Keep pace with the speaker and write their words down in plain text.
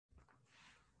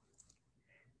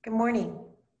Good morning.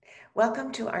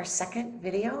 Welcome to our second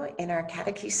video in our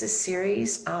catechesis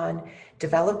series on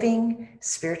developing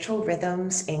spiritual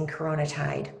rhythms in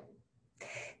Coronatide.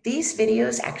 These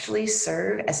videos actually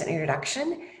serve as an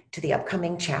introduction to the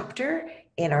upcoming chapter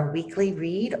in our weekly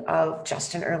read of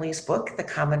Justin Earley's book, The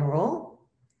Common Rule.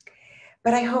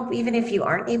 But I hope even if you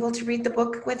aren't able to read the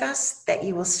book with us, that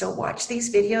you will still watch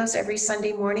these videos every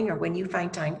Sunday morning or when you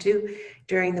find time to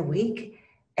during the week,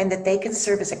 and that they can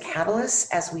serve as a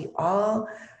catalyst as we all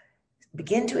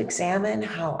begin to examine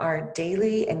how our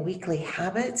daily and weekly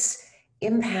habits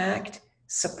impact,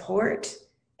 support,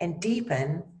 and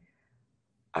deepen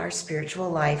our spiritual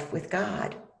life with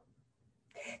God.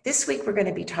 This week, we're going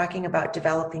to be talking about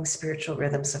developing spiritual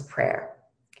rhythms of prayer.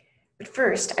 But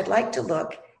first, I'd like to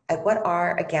look at what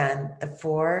are, again, the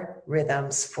 4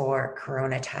 rhythms for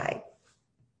Coronatide.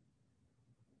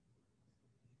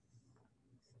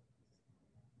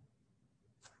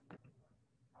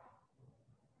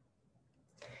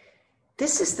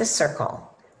 This is the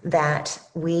circle that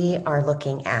we are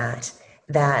looking at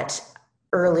that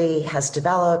Earley has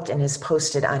developed and is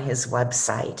posted on his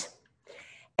website.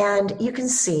 And you can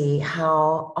see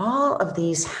how all of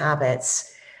these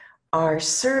habits are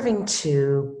serving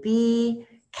to be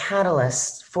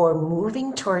catalysts for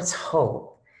moving towards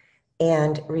hope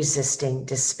and resisting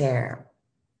despair.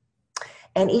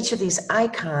 And each of these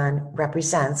icons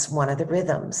represents one of the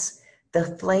rhythms. The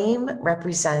flame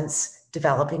represents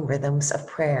developing rhythms of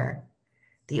prayer.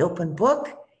 The open book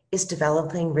is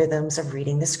developing rhythms of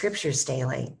reading the scriptures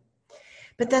daily.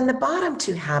 But then the bottom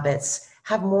 2 habits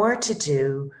have more to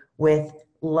do with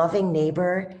loving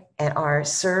neighbor and are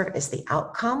serve as the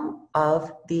outcome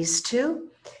of these 2.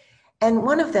 And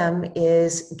one of them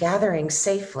is gathering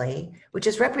safely, which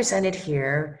is represented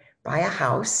here by a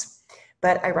house.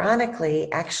 But ironically,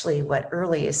 actually, what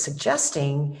Earley is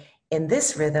suggesting in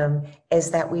this rhythm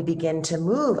is that we begin to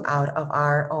move out of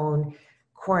our own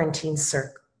quarantine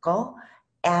circle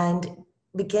and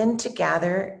begin to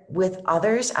gather with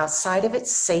others outside of it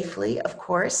safely, of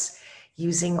course,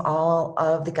 using all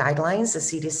of the guidelines the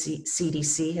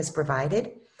CDC has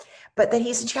provided, but that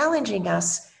he's challenging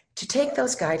us to take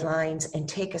those guidelines and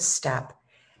take a step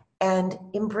and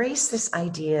embrace this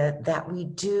idea that we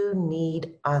do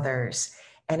need others,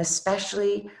 and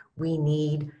especially we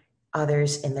need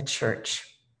others in the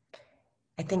church.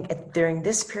 I think during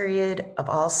this period of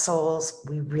All Souls,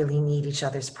 we really need each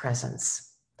other's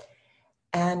presence.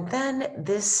 And then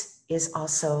this is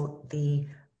also the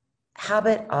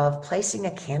habit of placing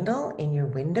a candle in your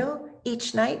window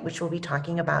each night, which we'll be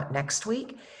talking about next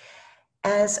week,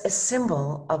 as a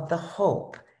symbol of the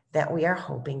hope that we are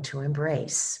hoping to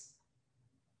embrace.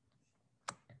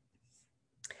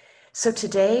 So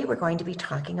today we're going to be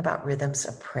talking about rhythms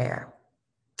of prayer.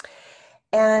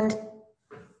 And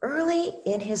Earley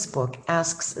in his book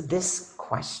asks this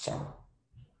question: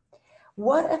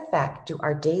 what effect do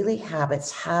our daily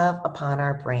habits have upon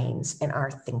our brains and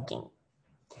our thinking?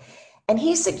 And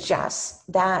he suggests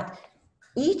that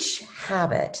each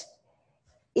habit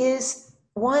is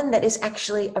one that is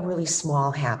actually a really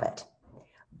small habit,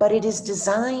 but it is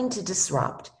designed to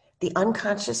disrupt the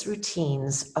unconscious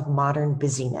routines of modern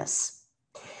busyness.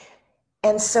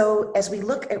 And so as we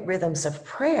look at rhythms of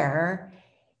prayer,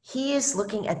 he is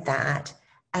looking at that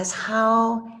as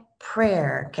how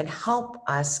prayer can help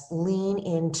us lean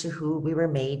into who we were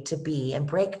made to be and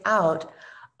break out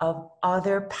of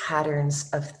other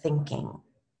patterns of thinking.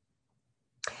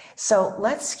 So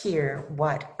let's hear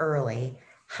what Earley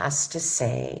has to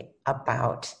say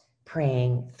about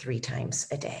praying 3 times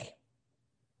a day.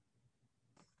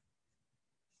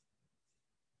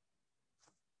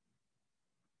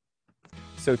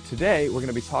 So today we're going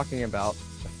to be talking about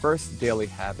the first daily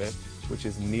habit, which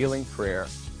is kneeling prayer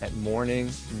at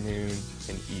morning, noon,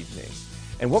 and evening.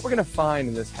 And what we're going to find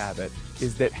in this habit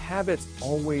is that habits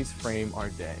always frame our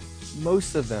day.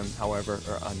 Most of them, however,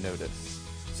 are unnoticed.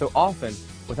 So often,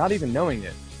 without even knowing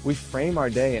it, we frame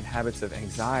our day in habits of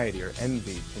anxiety or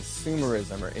envy,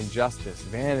 consumerism or injustice,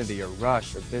 vanity or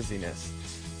rush or busyness.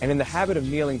 And in the habit of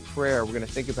kneeling prayer, we're going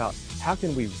to think about how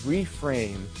can we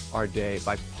reframe our day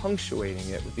by punctuating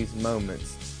it with these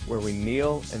moments where we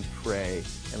kneel and pray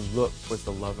and look towards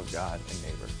the love of God and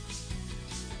neighbor.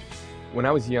 When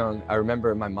I was young, I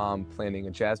remember my mom planting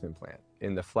a jasmine plant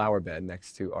in the flower bed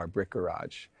next to our brick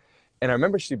garage. And I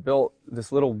remember she built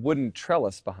this little wooden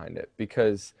trellis behind it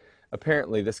because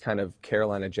apparently this kind of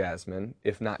Carolina jasmine,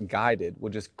 if not guided, will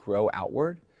just grow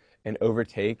outward and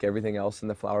overtake everything else in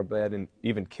the flower bed and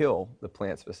even kill the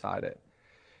plants beside it.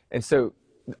 And so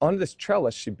on this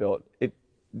trellis she built,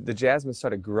 the jasmine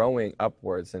started growing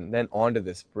upwards and then onto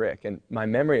this brick. And my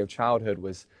memory of childhood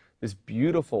was this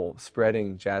beautiful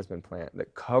spreading jasmine plant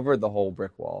that covered the whole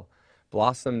brick wall,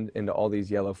 blossomed into all these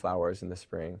yellow flowers in the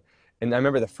spring. And I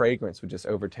remember the fragrance would just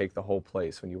overtake the whole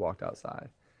place when you walked outside.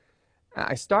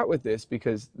 I start with this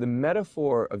because the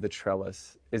metaphor of the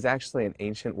trellis is actually an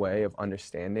ancient way of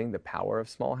understanding the power of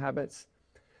small habits.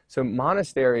 So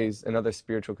monasteries and other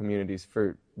spiritual communities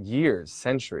for years,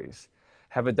 centuries,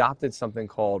 have adopted something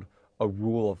called a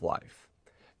rule of life.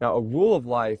 Now, a rule of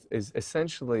life is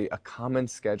essentially a common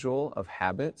schedule of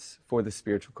habits for the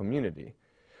spiritual community.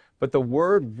 But the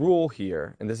word rule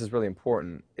here, and this is really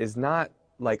important, is not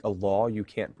like a law you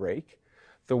can't break.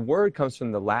 The word comes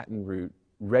from the Latin root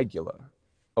regula,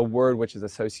 a word which is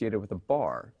associated with a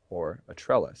bar or a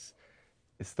trellis.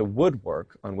 It's the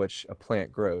woodwork on which a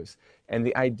plant grows. And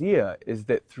the idea is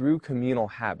that through communal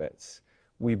habits,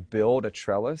 we build a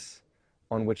trellis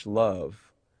on which love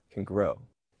can grow.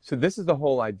 So this is the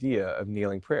whole idea of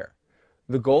kneeling prayer.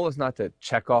 The goal is not to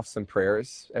check off some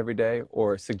prayers every day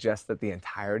or suggest that the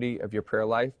entirety of your prayer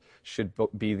life should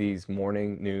be these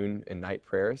morning, noon, and night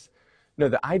prayers. No,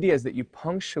 the idea is that you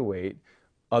punctuate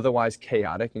otherwise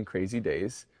chaotic and crazy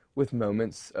days with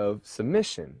moments of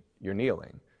submission, you're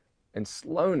kneeling, and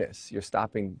slowness, you're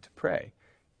stopping to pray,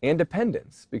 and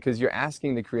dependence, because you're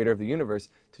asking the creator of the universe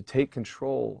to take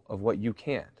control of what you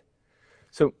can't.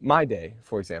 So my day,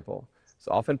 for example, is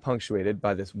often punctuated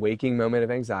by this waking moment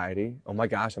of anxiety. Oh my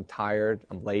gosh, I'm tired,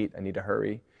 I'm late, I need to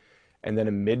hurry. And then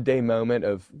a midday moment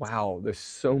of, wow, there's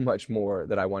so much more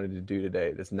that I wanted to do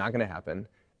today that's not going to happen,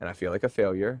 and I feel like a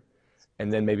failure.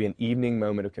 And then maybe an evening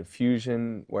moment of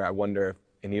confusion where I wonder if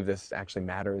any of this actually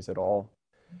matters at all.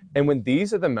 And when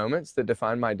these are the moments that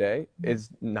define my day, it's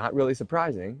not really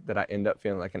surprising that I end up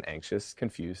feeling like an anxious,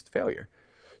 confused failure.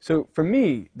 So for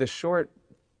me, the short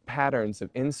patterns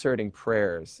of inserting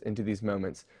prayers into these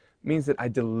moments means that I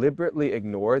deliberately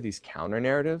ignore these counter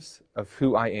narratives of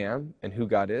who I am and who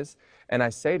God is. And I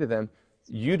say to them,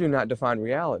 you do not define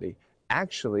reality.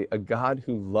 Actually, a God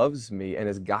who loves me and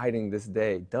is guiding this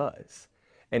day does.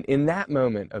 And in that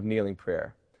moment of kneeling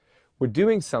prayer, we're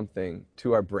doing something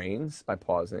to our brains by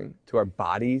pausing, to our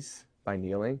bodies by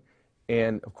kneeling,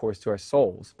 and of course to our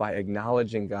souls by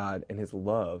acknowledging God and his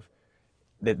love,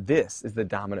 that this is the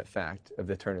dominant fact of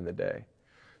the turn in the day.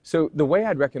 So the way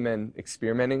I'd recommend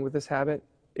experimenting with this habit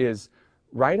is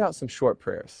write out some short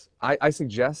prayers. I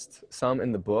suggest some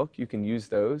in the book. You can use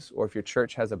those, or if your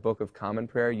church has a book of common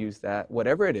prayer, use that.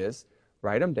 Whatever it is,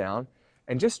 write them down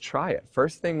and just try it.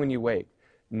 First thing when you wake,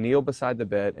 kneel beside the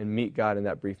bed and meet God in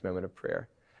that brief moment of prayer.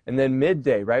 And then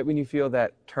midday, right when you feel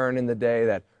that turn in the day,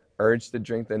 that urge to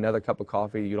drink another cup of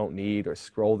coffee you don't need or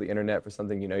scroll the internet for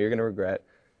something you know you're going to regret,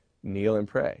 kneel and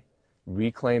pray.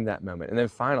 Reclaim that moment. And then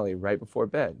finally, right before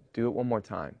bed, do it one more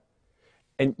time.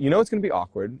 And you know it's going to be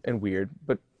awkward and weird,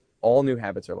 but all new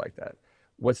habits are like that.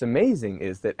 What's amazing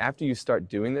is that after you start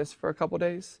doing this for a couple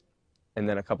days and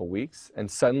then a couple weeks, and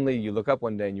suddenly you look up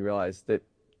one day and you realize that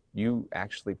you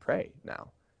actually pray now.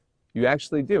 You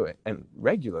actually do it, and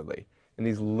regularly. And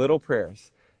these little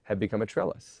prayers have become a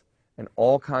trellis. And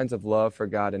all kinds of love for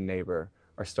God and neighbor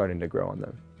are starting to grow on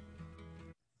them.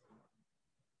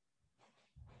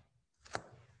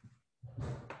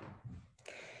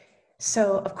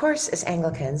 So, of course, as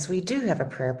Anglicans, we do have a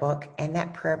prayer book, and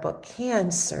that prayer book can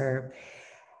serve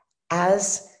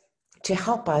as to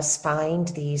help us find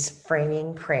these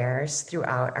framing prayers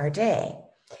throughout our day.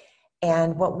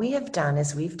 And what we have done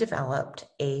is we've developed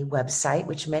a website,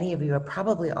 which many of you are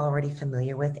probably already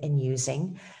familiar with and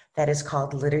using, that is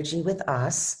called Liturgy with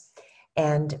Us.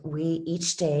 And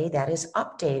each day that is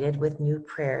updated with new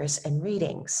prayers and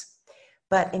readings.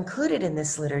 But included in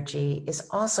this liturgy is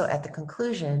also at the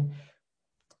conclusion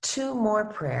 2 more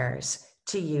prayers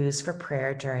to use for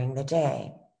prayer during the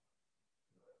day.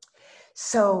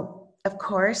 So, of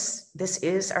course, this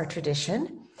is our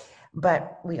tradition.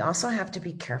 But we also have to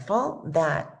be careful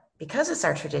that because it's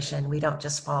our tradition, we don't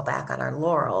just fall back on our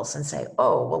laurels and say,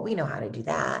 oh, well, we know how to do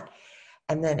that.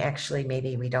 And then actually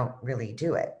maybe we don't really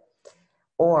do it.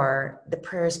 Or the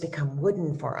prayers become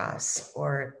wooden for us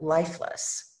or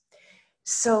lifeless.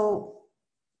 So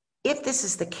if this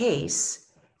is the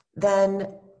case,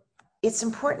 then it's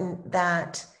important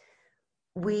that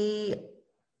we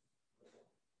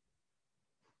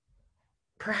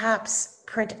perhaps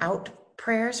print out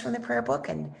prayers from the prayer book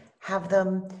and have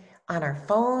them on our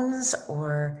phones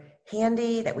or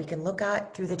handy that we can look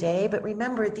at through the day. But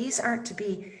remember, these aren't to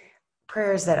be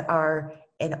prayers that are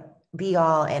an be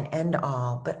all and end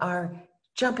all, but are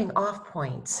jumping off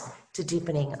points to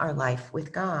deepening our life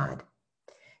with God.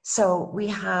 So we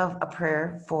have a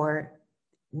prayer for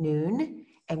noon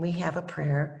and we have a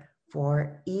prayer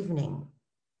for evening.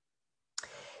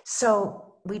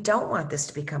 So we don't want this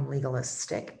to become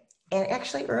legalistic. And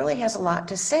actually, Early has a lot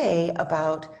to say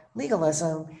about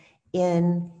legalism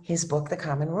in his book, The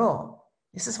Common Rule.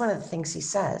 This is one of the things he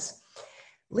says.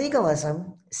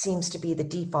 Legalism seems to be the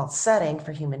default setting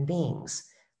for human beings.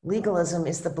 Legalism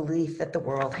is the belief that the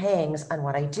world hangs on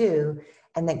what I do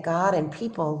and that God and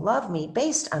people love me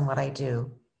based on what I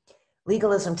do.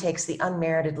 Legalism takes the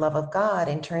unmerited love of God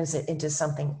and turns it into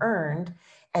something earned.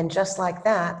 And just like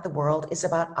that, the world is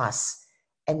about us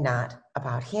and not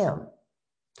about Him.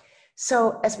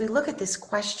 So as we look at this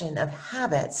question of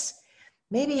habits,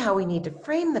 maybe how we need to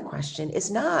frame the question is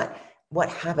not what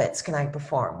habits can I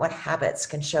perform? What habits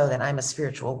can show that I'm a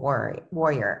spiritual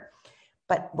warrior?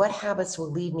 But what habits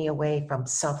will lead me away from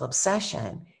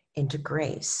self-obsession into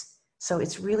grace? So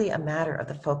it's really a matter of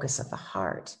the focus of the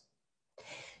heart.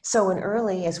 So when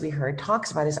Early, as we heard,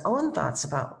 talks about his own thoughts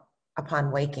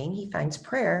upon waking, he finds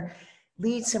prayer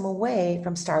leads him away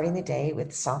from starting the day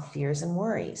with self-fears and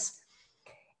worries.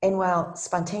 And while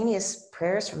spontaneous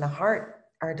prayers from the heart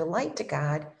are a delight to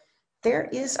God, there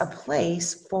is a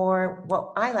place for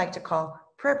what I like to call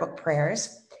prayer book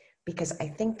prayers, because I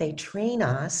think they train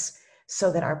us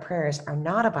so that our prayers are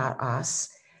not about us,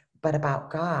 but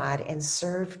about God, and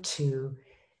serve to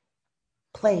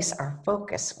place our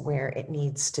focus where it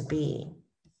needs to be.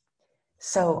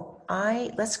 So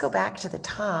let's go back to the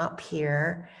top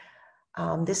here.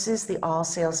 This is the All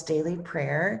Sales Daily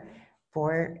Prayer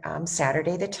for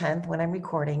Saturday the 10th when I'm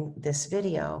recording this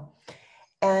video.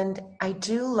 And I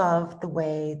do love the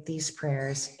way these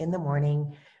prayers in the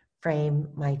morning frame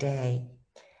my day.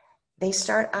 They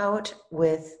start out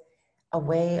with a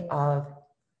way of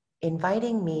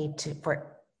inviting me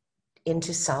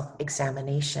into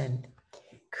self-examination.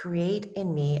 Create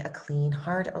in me a clean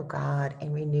heart, O God,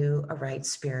 and renew a right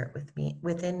spirit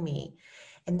within me.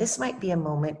 And this might be a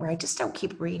moment where I just don't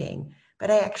keep reading,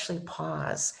 but I actually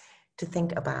pause to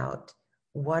think about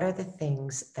what are the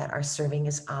things that are serving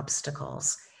as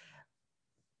obstacles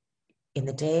in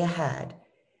the day ahead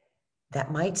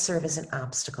that might serve as an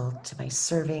obstacle to my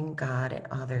serving God and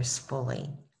others fully.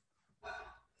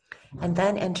 And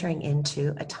then entering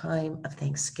into a time of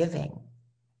thanksgiving.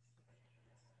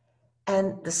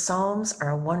 And the Psalms are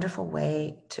a wonderful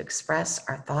way to express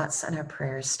our thoughts and our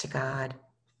prayers to God.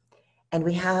 And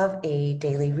we have a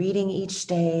daily reading each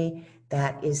day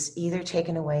that is either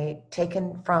taken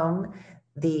from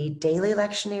the daily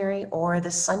lectionary or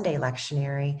the Sunday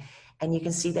lectionary. And you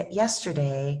can see that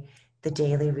yesterday, the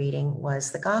daily reading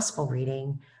was the gospel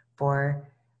reading for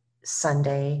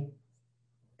Sunday,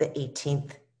 the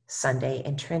 18th Sunday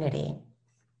in Trinity.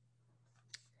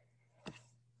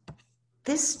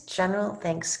 This general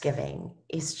thanksgiving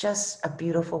is just a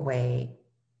beautiful way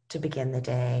to begin the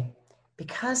day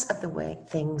because of the way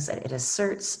things that it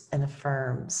asserts and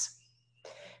affirms.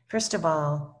 First of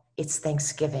all, it's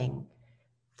thanksgiving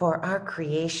for our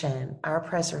creation, our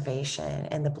preservation,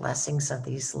 and the blessings of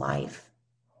these life.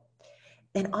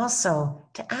 And also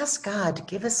to ask God to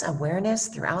give us awareness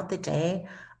throughout the day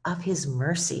of His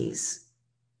mercies,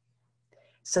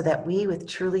 so that we, with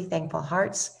truly thankful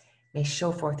hearts, may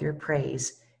show forth your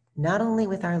praise, not only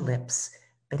with our lips,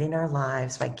 but in our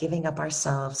lives by giving up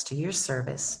ourselves to your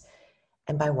service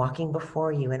and by walking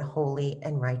before you in holy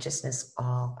and righteousness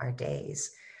all our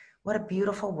days. What a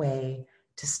beautiful way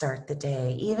to start the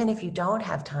day. Even if you don't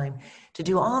have time to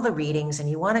do all the readings and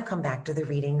you want to come back to the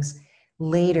readings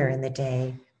later in the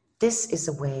day, this is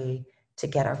a way to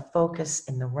get our focus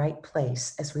in the right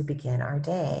place as we begin our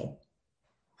day.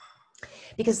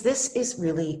 Because this is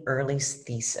really Early's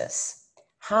thesis.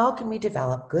 How can we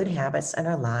develop good habits in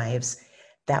our lives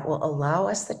that will allow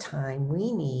us the time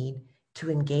we need to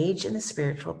engage in the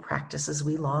spiritual practices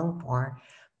we long for,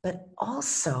 but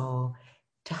also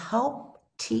to help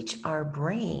teach our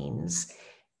brains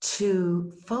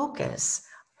to focus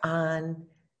on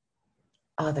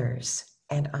others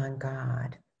and on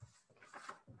God?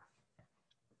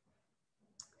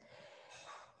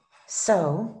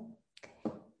 So,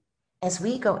 as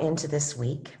we go into this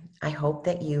week, I hope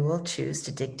that you will choose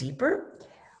to dig deeper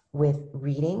with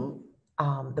reading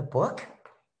the book.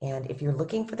 And if you're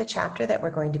looking for the chapter that we're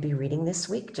going to be reading this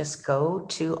week, just go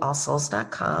to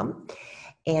allsouls.com.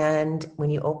 And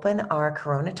when you open our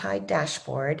Corona Tide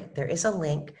dashboard, there is a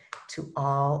link to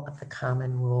all of the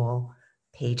Common Rule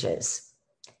pages.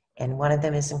 And one of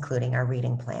them is including our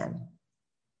reading plan.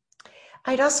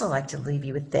 I'd also like to leave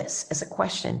you with this as a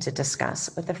question to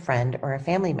discuss with a friend or a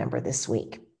family member this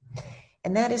week.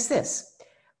 And that is this: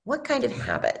 what kind of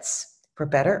habits, for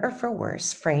better or for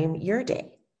worse, frame your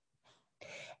day?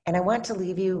 And I want to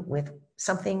leave you with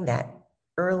something that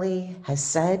Early has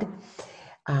said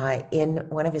in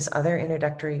one of his other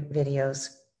introductory videos,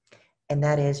 and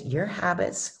that is, your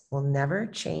habits will never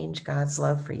change God's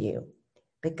love for you,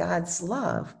 but God's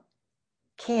love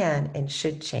can and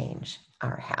should change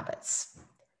our habits.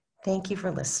 Thank you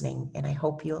for listening, and I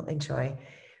hope you'll enjoy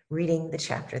reading the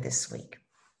chapter this week.